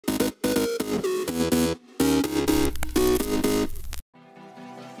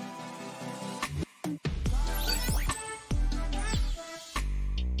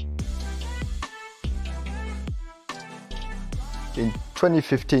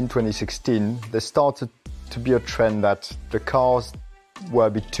2015, 2016, there started to be a trend that the cars were a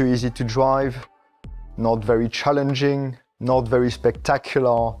bit too easy to drive, not very challenging, not very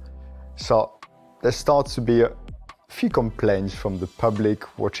spectacular. So there starts to be a few complaints from the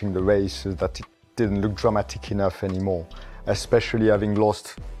public watching the races that it didn't look dramatic enough anymore, especially having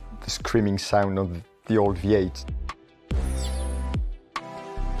lost the screaming sound of the old V8.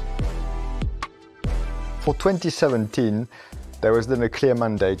 For 2017, there was then a clear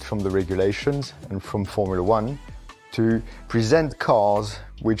mandate from the regulations and from Formula One to present cars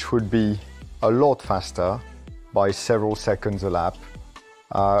which would be a lot faster by several seconds a lap,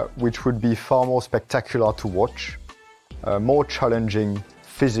 which would be far more spectacular to watch, more challenging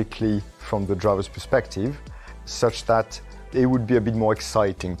physically from the driver's perspective, such that it would be a bit more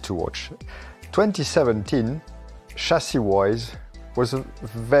exciting to watch. 2017, chassis-wise, was a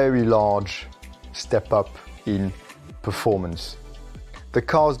very large step up in performance. The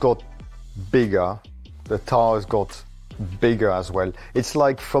cars got bigger, the tires got bigger as well. It's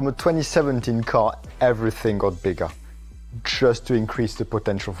like from a 2017 car, everything got bigger, just to increase the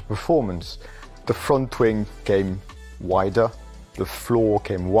potential for performance. The front wing came wider, the floor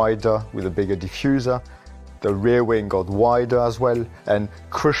came wider with a bigger diffuser, the rear wing got wider as well, and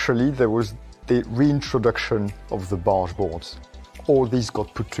crucially there was the reintroduction of the barge boards. All these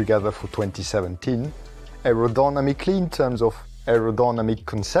got put together for 2017. Aerodynamically, in terms of aerodynamic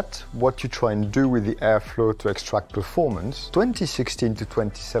concept, what you try and do with the airflow to extract performance, 2016 to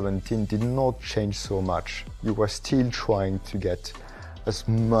 2017 did not change so much. You were still trying to get as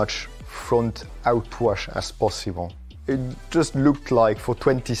much front outwash as possible. It just looked like for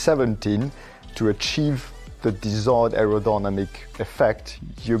 2017, to achieve the desired aerodynamic effect,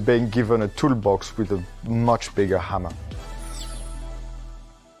 you're being given a toolbox with a much bigger hammer.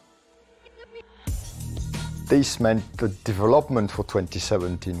 This meant the development for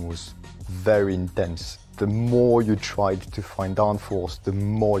 2017 was very intense. The more you tried to find downforce, the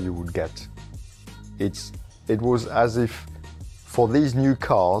more you would get. It was as if for these new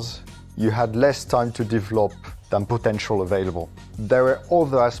cars, you had less time to develop than potential available. There were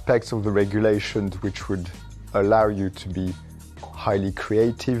other aspects of the regulations which would allow you to be highly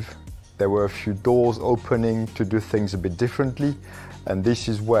creative. There were a few doors opening to do things a bit differently, and this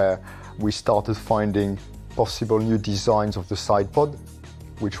is where we started finding possible new designs of the side pod,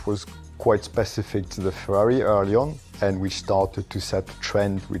 which was quite specific to the Ferrari early on, and which started to set a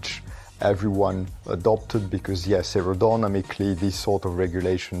trend which everyone adopted because, yes, aerodynamically, these sort of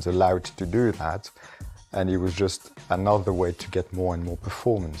regulations allowed to do that, and it was just another way to get more and more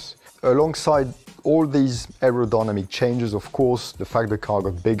performance. Alongside all these aerodynamic changes, of course, the fact the car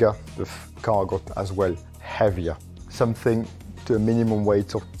got bigger, the car got as well heavier, something to a minimum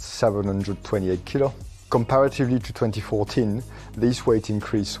weight of 728 kilo. Comparatively to 2014, this weight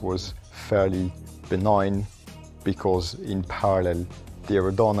increase was fairly benign because in parallel, the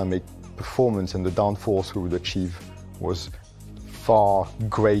aerodynamic performance and the downforce we would achieve was far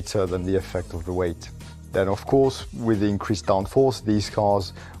greater than the effect of the weight. Then of course, with the increased downforce, these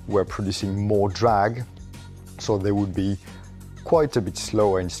cars were producing more drag, so they would be quite a bit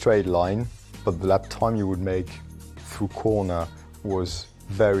slower in straight line, but the lap time you would make through corner was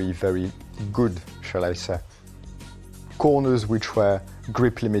very, very good, shall I say. Corners which were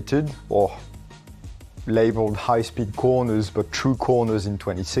grip limited or labeled high-speed corners but true corners in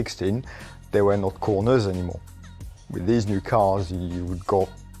 2016, they were not corners anymore. With these new cars, you would go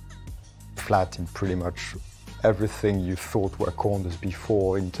flat in pretty much everything you thought were corners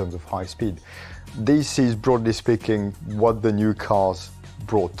before in terms of high speed. This is, broadly speaking, what the new cars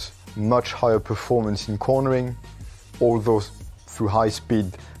brought. Much higher performance in cornering, although through high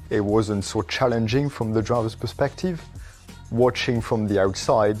speed it wasn't so challenging from the driver's perspective. Watching from the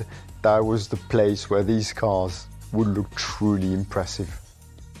outside, that was the place where these cars would look truly impressive.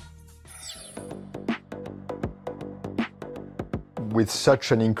 With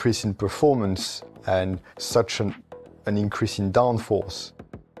such an increase in performance and such an increase in downforce,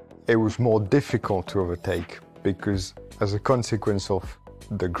 it was more difficult to overtake because as a consequence of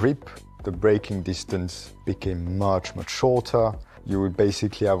the grip, the braking distance became much, much shorter. You would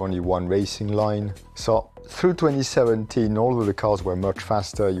basically have only one racing line. So through 2017, although the cars were much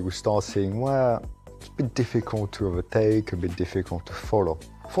faster, you would start seeing, well, it's a bit difficult to overtake, a bit difficult to follow.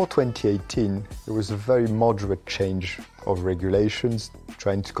 For 2018, there was a very moderate change of regulations,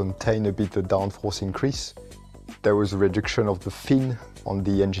 trying to contain a bit the downforce increase. There was a reduction of the fin on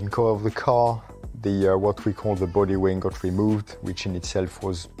the engine core of the car. What we call the body wing got removed, which in itself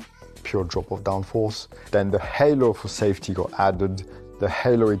was pure drop of downforce. Then the halo for safety got added. The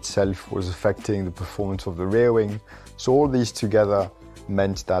halo itself was affecting the performance of the rear wing. So all these together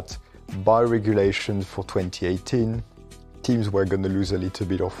meant that by regulation for 2018, teams were going to lose a little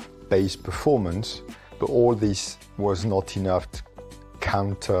bit of base performance, but all this was not enough to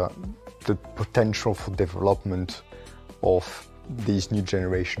counter the potential for development of this new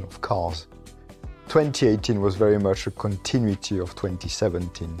generation of cars. 2018 was very much a continuity of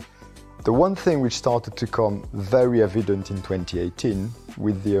 2017. The one thing which started to come very evident in 2018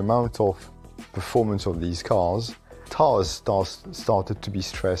 with the amount of performance of these cars, tires started to be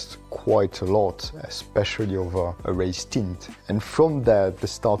stressed quite a lot, especially over a race tint. And from there, there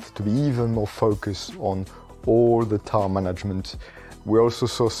started to be even more focus on all the tire management. We also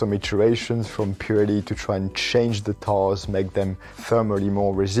saw some iterations from Pirelli to try and change the tires, make them thermally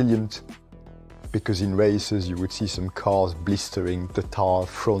more resilient. Because in races you would see some cars blistering the tire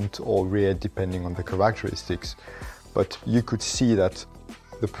front or rear depending on the characteristics. But you could see that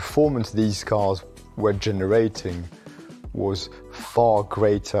the performance these cars were generating was far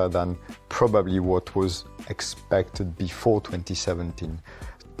greater than probably what was expected before 2017.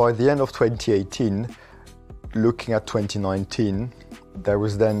 By the end of 2018, looking at 2019, there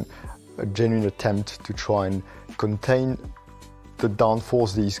was then a genuine attempt to try and contain the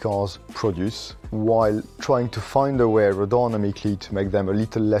downforce these cars produce, while trying to find a way aerodynamically to make them a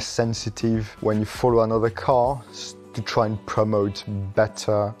little less sensitive when you follow another car, to try and promote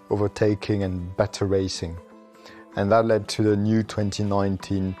better overtaking and better racing. And that led to the new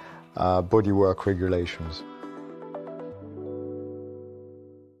 2019 bodywork regulations.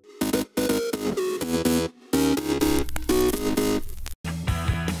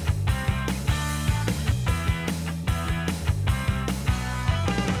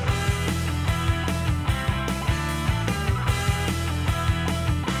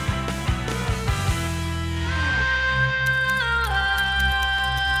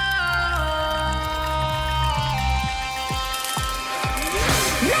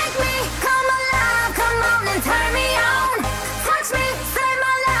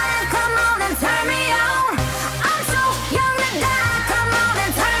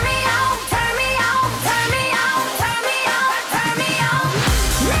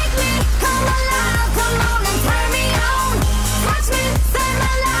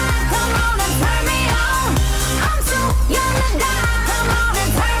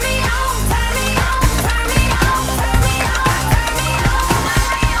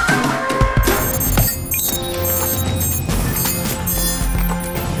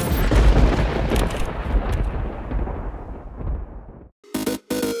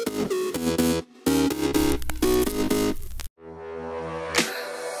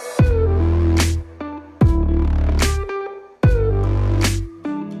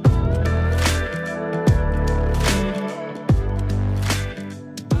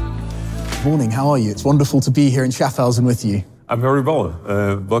 Morning, how are you? It's wonderful to be here in Schaffhausen with you. I'm very well.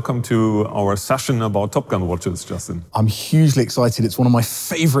 Welcome to our session about Top Gun watches, Justin. I'm hugely excited. It's one of my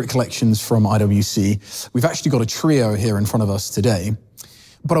favorite collections from IWC. We've actually got a trio here in front of us today.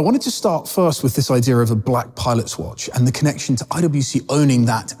 But I wanted to start first with this idea of a black pilot's watch and the connection to IWC owning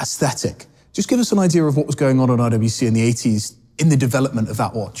that aesthetic. Just give us an idea of what was going on at IWC in the 80s in the development of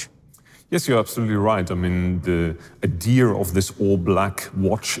that watch. Yes, you're absolutely right. I mean, the idea of this all-black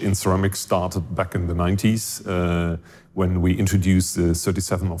watch in ceramic started back in the 90s when we introduced the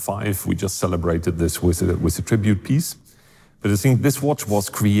 3705. We just celebrated this with a tribute piece. But I think this watch was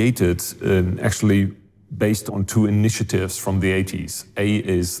created actually based on two initiatives from the 80s. A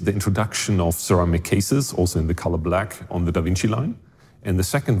is the introduction of ceramic cases, also in the color black, on the Da Vinci line. And the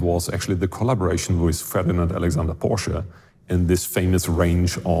second was actually the collaboration with Ferdinand Alexander Porsche in this famous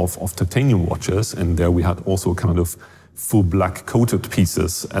range of titanium watches. And there we had also kind of full black coated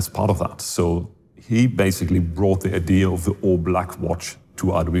pieces as part of that. So he basically brought the idea of the all-black watch to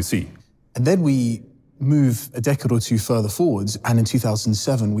IWC. And then we move a decade or two further forwards, and in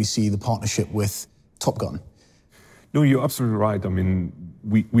 2007 we see the partnership with Top Gun. No, you're absolutely right. I mean,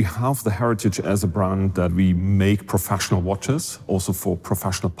 we have the heritage as a brand that we make professional watches, also for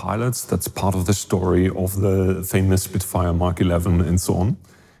professional pilots. That's part of the story of the famous Spitfire Mark 11 and so on.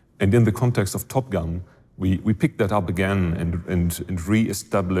 And in the context of Top Gun, we picked that up again and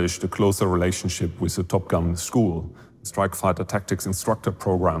re-established a closer relationship with the Top Gun school, Strike Fighter Tactics Instructor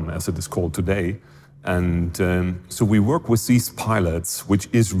Program, as it is called today. And so we work with these pilots, which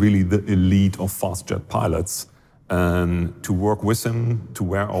is really the elite of fast jet pilots, to work with them, to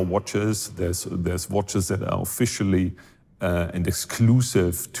wear our watches. There's watches that are officially and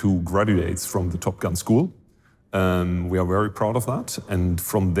exclusive to graduates from the Top Gun school. We are very proud of that. And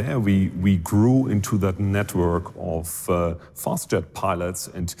from there, we grew into that network of fast jet pilots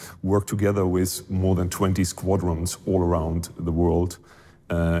and worked together with more than 20 squadrons all around the world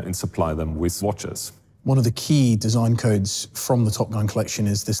and supply them with watches. One of the key design codes from the Top Gun collection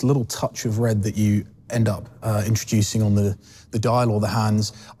is this little touch of red that you end up introducing on the dial or the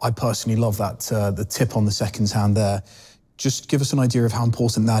hands. I personally love that, the tip on the seconds hand there. Just give us an idea of how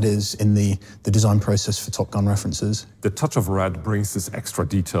important that is in the design process for Top Gun references. The touch of red brings this extra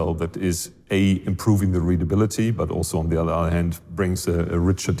detail that is, improving the readability, but also on the other hand, brings a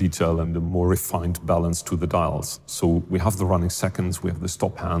richer detail and a more refined balance to the dials. So we have the running seconds, we have the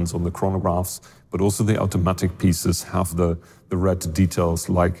stop hands on the chronographs, but also the automatic pieces have the red details,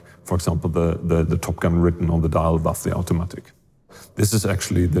 like, for example, the Top Gun written on the dial above the automatic. This is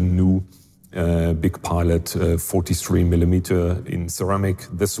actually the new Big Pilot 43mm in ceramic.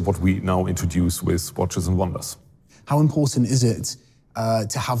 This is what we now introduce with Watches and Wonders. How important is it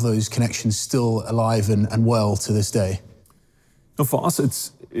to have those connections still alive and well to this day? No, for us,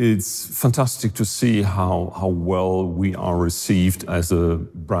 it's fantastic to see how well we are received as a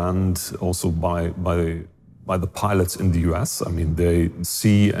brand, also by the pilots in the US. I mean, they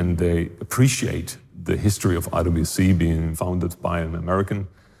see and they appreciate the history of IWC being founded by an American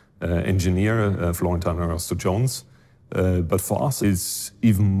engineer, Florentine Jones. But for us, it's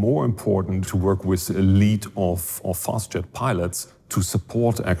even more important to work with the elite of fast jet pilots to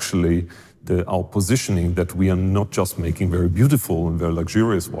support actually our positioning, that we are not just making very beautiful and very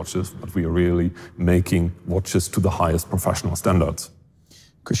luxurious watches, but we are really making watches to the highest professional standards.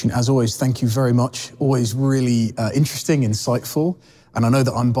 Christian, as always, thank you very much. Always really interesting, insightful. And I know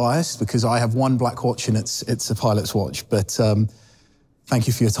that I'm biased because I have one black watch and it's a pilot's watch. But thank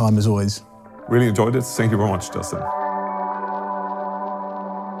you for your time, as always. Really enjoyed it. Thank you very much, Justin.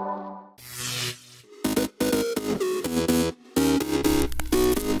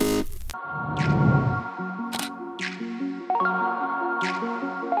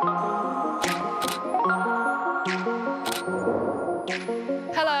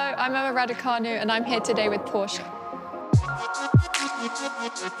 Hello, I'm Emma Raducanu and I'm here today with Porsche.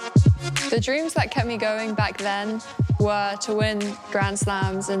 The dreams that kept me going back then were to win Grand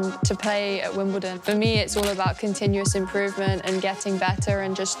Slams and to play at Wimbledon. For me, it's all about continuous improvement and getting better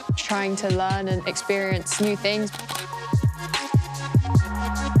and just trying to learn and experience new things.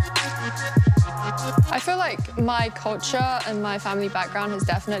 I feel like my culture and my family background has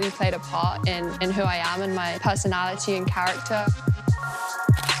definitely played a part in who I am and my personality and character.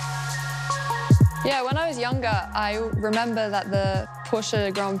 Yeah, when I was younger, I remember that the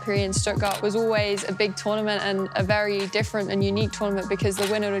Porsche Grand Prix in Stuttgart was always a big tournament and a very different and unique tournament because the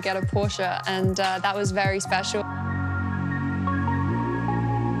winner would get a Porsche, and that was very special.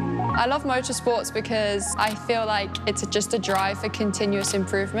 I love motorsports because I feel like it's just a drive for continuous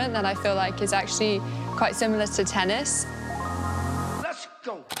improvement that I feel like is actually quite similar to tennis. Let's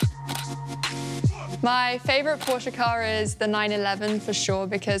go. My favorite Porsche car is the 911 for sure,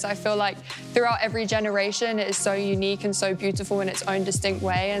 because I feel like throughout every generation it is so unique and so beautiful in its own distinct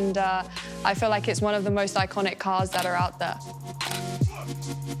way, and I feel like it's one of the most iconic cars that are out there.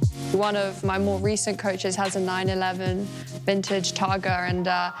 One of my more recent coaches has a 911 vintage Targa, and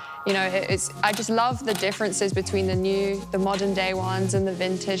you know, I just love the differences between the modern day ones and the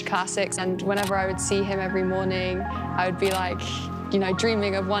vintage classics. And whenever I would see him every morning, I would be like, you know,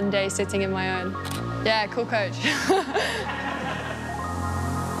 dreaming of one day sitting in my own. Yeah, cool coach.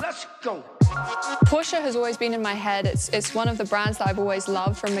 Let's go. Porsche has always been in my head. It's one of the brands that I've always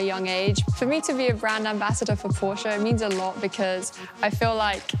loved from a young age. For me to be a brand ambassador for Porsche, it means a lot because I feel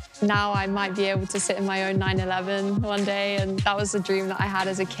like now I might be able to sit in my own 911 one day, and that was a dream that I had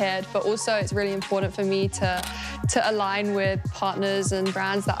as a kid. But also it's really important for me to align with partners and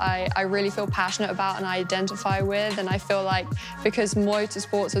brands that I really feel passionate about and I identify with. And I feel like because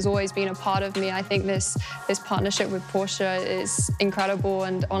motorsports has always been a part of me, I think this partnership with Porsche is incredible,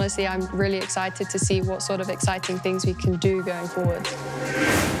 and honestly I'm really excited to see what sort of exciting things we can do going forward.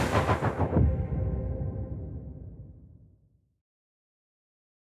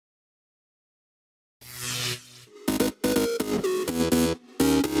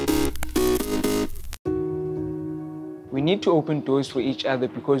 We need to open doors for each other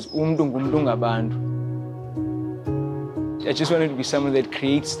because umntu ngumntu ngabantu. I just wanted to be someone that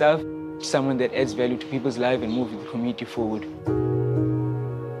creates stuff, someone that adds value to people's lives and move the community forward.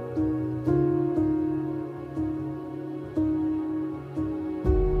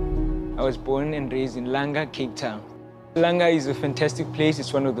 I was born and raised in Langa, Cape Town. Langa is a fantastic place.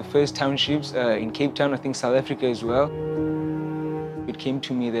 It's one of the first townships in Cape Town, I think South Africa as well. it came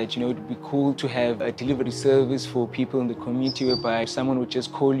to me that, it would be cool to have a delivery service for people in the community whereby someone would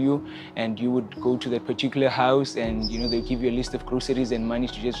just call you and you would go to that particular house and, they'll give you a list of groceries and money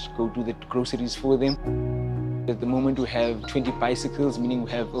to just go do the groceries for them. At the moment, we have 20 bicycles, meaning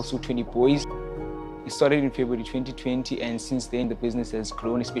we have also 20 boys. It started in February 2020, and since then, the business has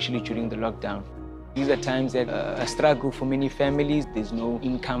grown, especially during the lockdown. These are times that a struggle for many families. There's no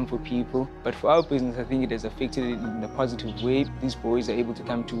income for people. But for our business, I think it has affected it in a positive way. These boys are able to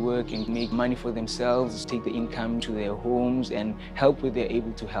come to work and make money for themselves, take the income to their homes and help where they're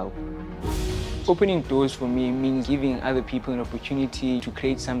able to help. Opening doors for me means giving other people an opportunity to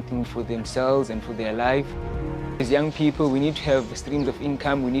create something for themselves and for their life. As young people, we need to have streams of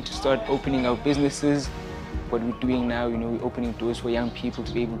income. We need to start opening our businesses. What we're doing now, we're opening doors for young people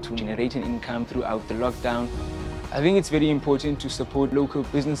to be able to generate an income throughout the lockdown. I think it's very important to support local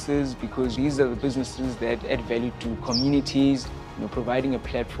businesses because these are the businesses that add value to communities, providing a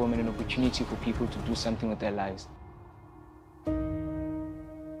platform and an opportunity for people to do something with their lives.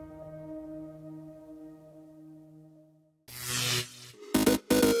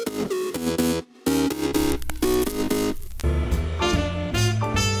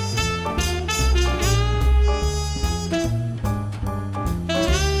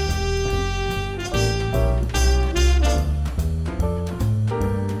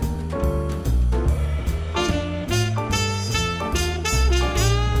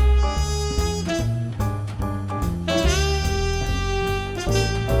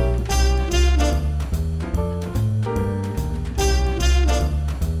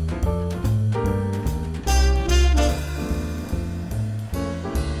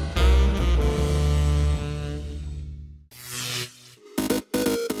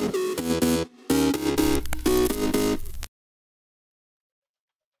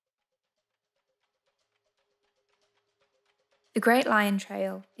 The Great Lion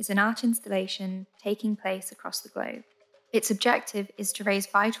Trail is an art installation taking place across the globe. Its objective is to raise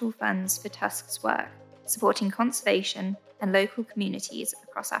vital funds for Tusk's work, supporting conservation and local communities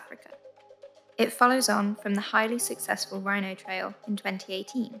across Africa. It follows on from the highly successful Rhino Trail in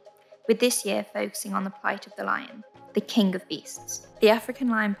 2018, with this year focusing on the plight of the lion, the king of beasts. The African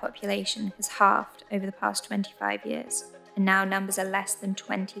lion population has halved over the past 25 years and now numbers are less than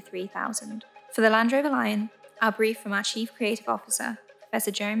 23,000. For the Land Rover Lion, our brief from our Chief Creative Officer,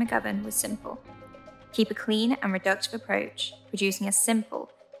 Professor Jerry McGovern, was simple. Keep a clean and reductive approach, producing a simple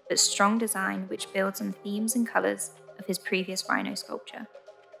but strong design which builds on the themes and colours of his previous rhino sculpture.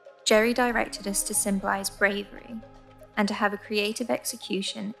 Jerry directed us to symbolise bravery and to have a creative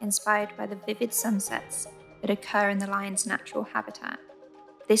execution inspired by the vivid sunsets that occur in the lion's natural habitat.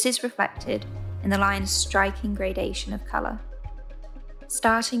 This is reflected in the lion's striking gradation of colour.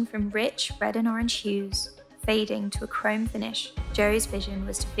 Starting from rich red and orange hues, fading to a chrome finish, Jerry's vision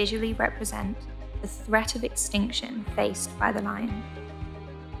was to visually represent the threat of extinction faced by the lion.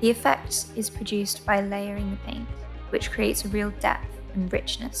 The effect is produced by layering the paint, which creates a real depth and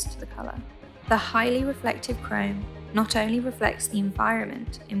richness to the colour. The highly reflective chrome not only reflects the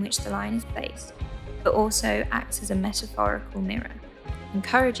environment in which the lion is placed, but also acts as a metaphorical mirror,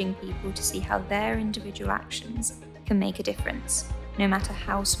 encouraging people to see how their individual actions can make a difference, no matter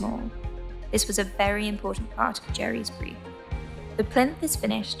how small. This was a very important part of Jerry's brief. The plinth is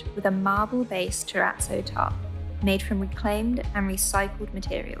finished with a marble-based terrazzo top, made from reclaimed and recycled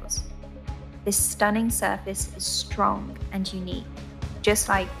materials. This stunning surface is strong and unique, just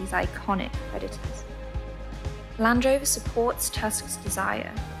like these iconic predators. Land Rover supports Tusk's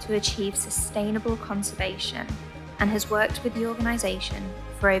desire to achieve sustainable conservation and has worked with the organisation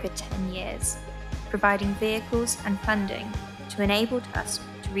for over 10 years, providing vehicles and funding to enable Tusk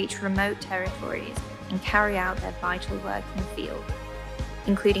to reach remote territories and carry out their vital work in the field,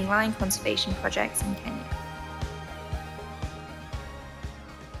 including lion conservation projects in Kenya.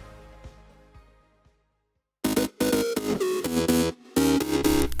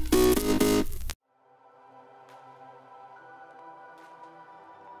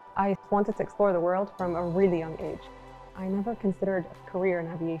 I wanted to explore the world from a really young age. I never considered a career in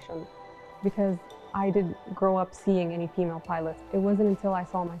aviation because I didn't grow up seeing any female pilots. It wasn't until I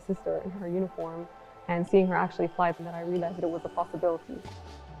saw my sister in her uniform and seeing her actually fly that I realized that it was a possibility.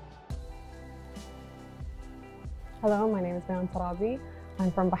 Hello, my name is Bayan Tarabi.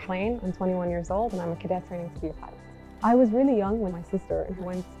 I'm from Bahrain. I'm 21 years old and I'm a cadet training to be a pilot. I was really young when my sister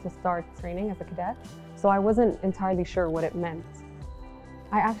went to start training as a cadet, so I wasn't entirely sure what it meant.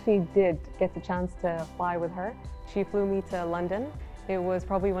 I actually did get the chance to fly with her. She flew me to London. It was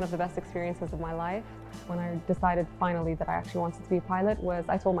probably one of the best experiences of my life. When I decided finally that I actually wanted to be a pilot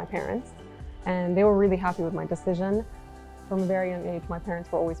I told my parents, and they were really happy with my decision. From a very young age, my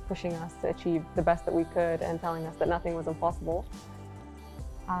parents were always pushing us to achieve the best that we could and telling us that nothing was impossible.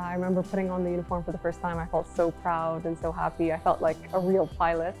 I remember putting on the uniform for the first time. I felt so proud and so happy. I felt like a real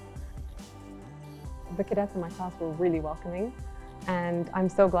pilot. The cadets in my class were really welcoming, and I'm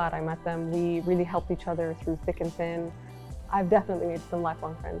so glad I met them. We really helped each other through thick and thin. I've definitely made some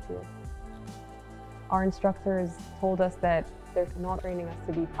lifelong friends here. Our instructors told us that they're not training us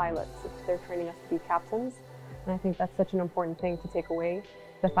to be pilots, they're training us to be captains. And I think that's such an important thing to take away.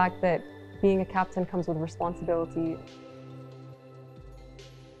 The fact that being a captain comes with responsibility.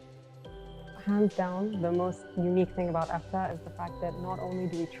 Hands down, the most unique thing about EFTA is the fact that not only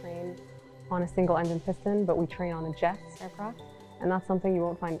do we train on a single engine piston, but we train on a jet aircraft. And that's something you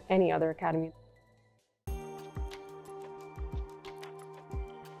won't find any other academy.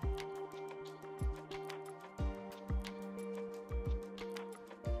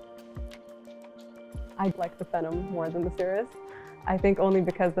 I like the Phenom more than the Cirrus. I think only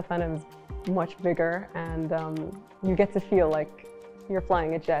because the Phenom is much bigger and you get to feel like you're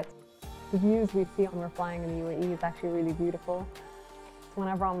flying a jet. The views we see when we're flying in the UAE is actually really beautiful.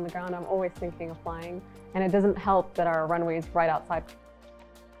 Whenever I'm on the ground, I'm always thinking of flying, and it doesn't help that our runway is right outside.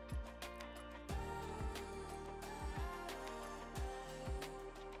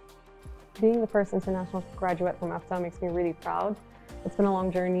 Being the first international graduate from EFTA makes me really proud. It's been a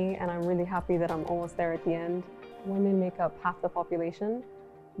long journey, and I'm really happy that I'm almost there at the end. Women make up half the population,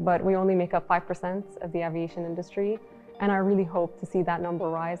 but we only make up 5% of the aviation industry, and I really hope to see that number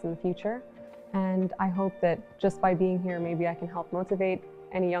rise in the future. And I hope that just by being here, maybe I can help motivate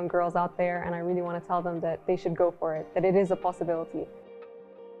any young girls out there, and I really want to tell them that they should go for it, that it is a possibility.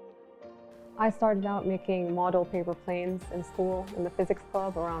 I started out making model paper planes in school in the physics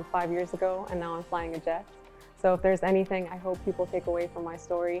club around 5 years ago, and now I'm flying a jet. So if there's anything I hope people take away from my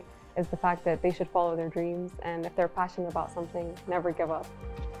story is the fact that they should follow their dreams, and if they're passionate about something, never give up.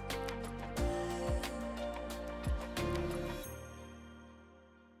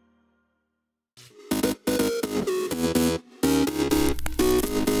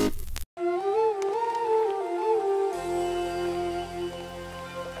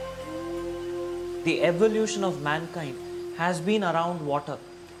 The evolution of mankind has been around water,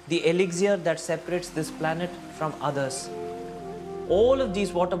 the elixir that separates this planet from others. All of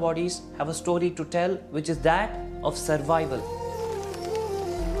these water bodies have a story to tell, which is that of survival.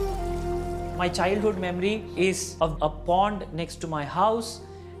 My childhood memory is of a pond next to my house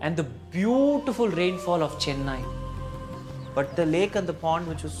and the beautiful rainfall of Chennai. But the lake and the pond,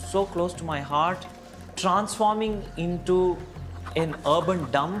 which was so close to my heart, transforming into an urban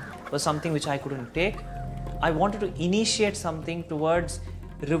dump was something which I couldn't take. I wanted to initiate something towards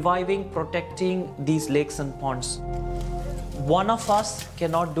reviving, protecting these lakes and ponds. One of us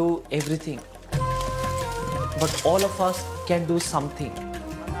cannot do everything, but all of us can do something.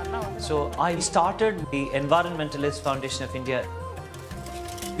 So I started the Environmentalist Foundation of India.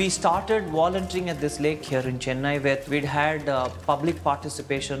 We started volunteering at this lake here in Chennai, where we'd had public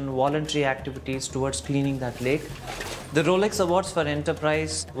participation, voluntary activities towards cleaning that lake. The Rolex Awards for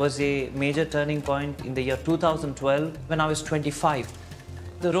Enterprise was a major turning point in the year 2012 when I was 25.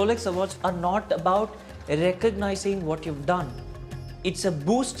 The Rolex Awards are not about recognizing what you've done. It's a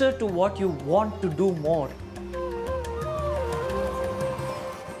booster to what you want to do more.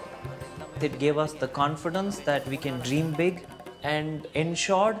 It gave us the confidence that we can dream big and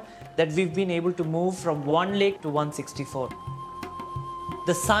ensured that we've been able to move from one lake to 164.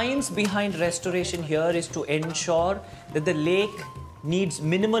 The science behind restoration here is to ensure that the lake needs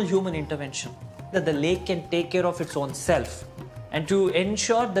minimal human intervention, that the lake can take care of its own self, and to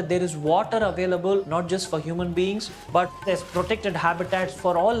ensure that there is water available not just for human beings, but there's protected habitats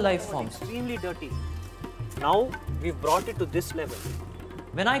for all life forms. Extremely dirty. Now we've brought it to this level.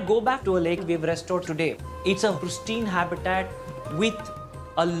 When I go back to a lake we've restored today, it's a pristine habitat with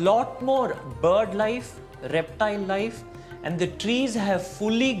a lot more bird life, reptile life, and the trees have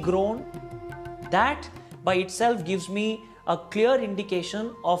fully grown. That by itself gives me a clear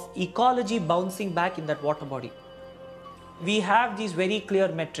indication of ecology bouncing back in that water body. We have these very clear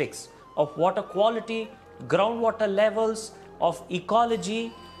metrics of water quality, groundwater levels, of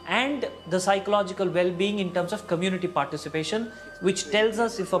ecology, and the psychological well-being in terms of community participation, which tells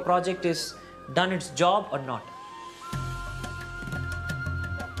us if a project is done its job or not.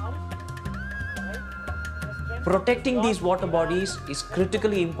 Protecting these water bodies is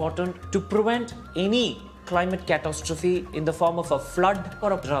critically important to prevent any climate catastrophe in the form of a flood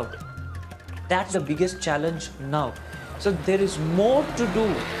or a drought. That's the biggest challenge now. So there is more to do.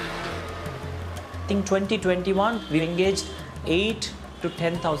 In 2021, we engaged 8,000 to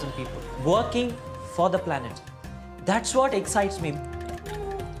 10,000 people working for the planet. That's what excites me.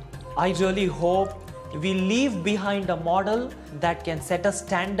 I really hope we leave behind a model that can set a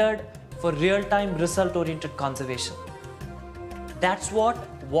standard for real-time result-oriented conservation. That's what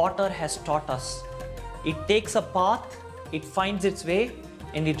water has taught us. It takes a path, it finds its way,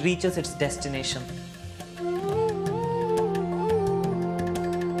 and it reaches its destination.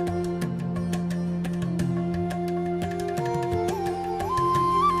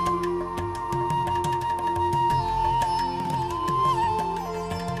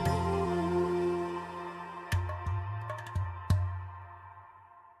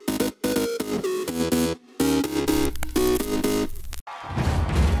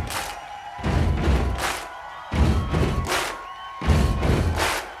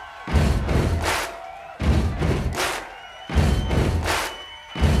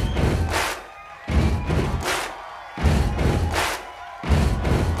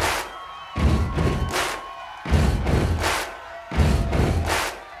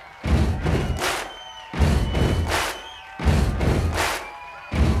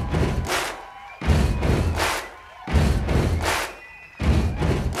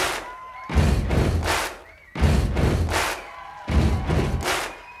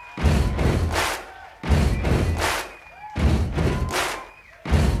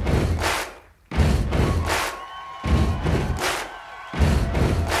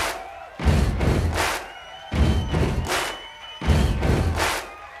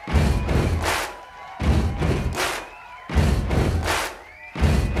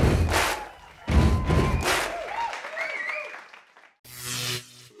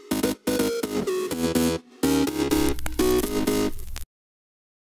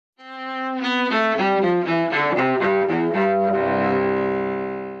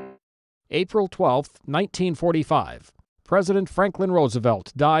 April 12, 1945. President Franklin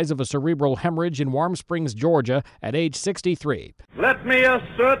Roosevelt dies of a cerebral hemorrhage in Warm Springs, Georgia, at age 63. Let me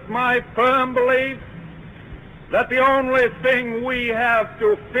assert my firm belief that the only thing we have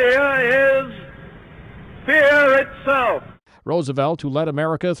to fear is fear itself. Roosevelt, who led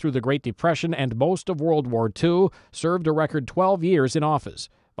America through the Great Depression and most of World War II, served a record 12 years in office.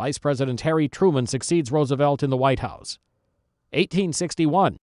 Vice President Harry Truman succeeds Roosevelt in the White House.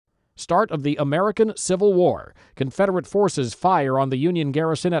 1861. Start of the American Civil War. Confederate forces fire on the Union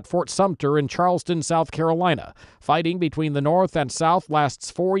garrison at Fort Sumter in Charleston, South Carolina. Fighting between the North and South lasts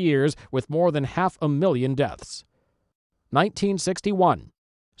 4 years with more than 500,000 deaths. 1961.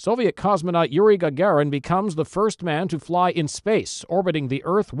 Soviet cosmonaut Yuri Gagarin becomes the first man to fly in space, orbiting the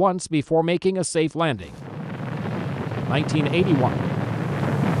Earth once before making a safe landing. 1981.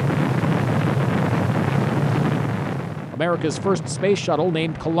 America's first space shuttle,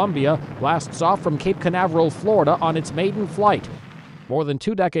 named Columbia, blasts off from Cape Canaveral, Florida, on its maiden flight. More than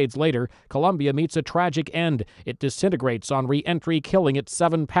 2 decades later, Columbia meets a tragic end. It disintegrates on re-entry, killing its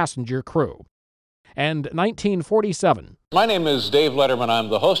 7-passenger crew. And 1947. My name is Dave Letterman. I'm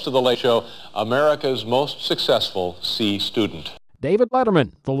the host of The Late Show, America's most successful C student. David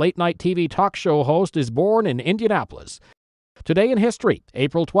Letterman, the late-night TV talk show host, is born in Indianapolis. Today in history,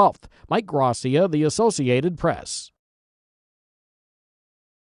 April 12th. Mike Gracia, The Associated Press.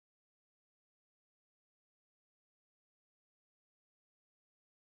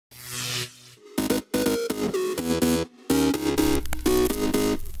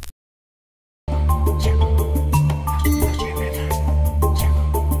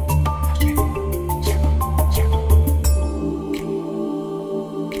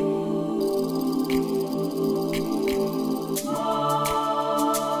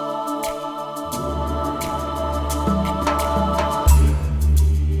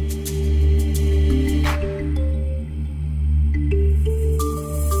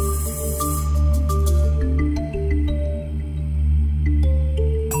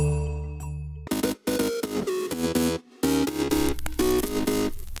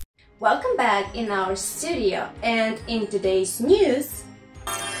 Welcome back in our studio, and in today's news,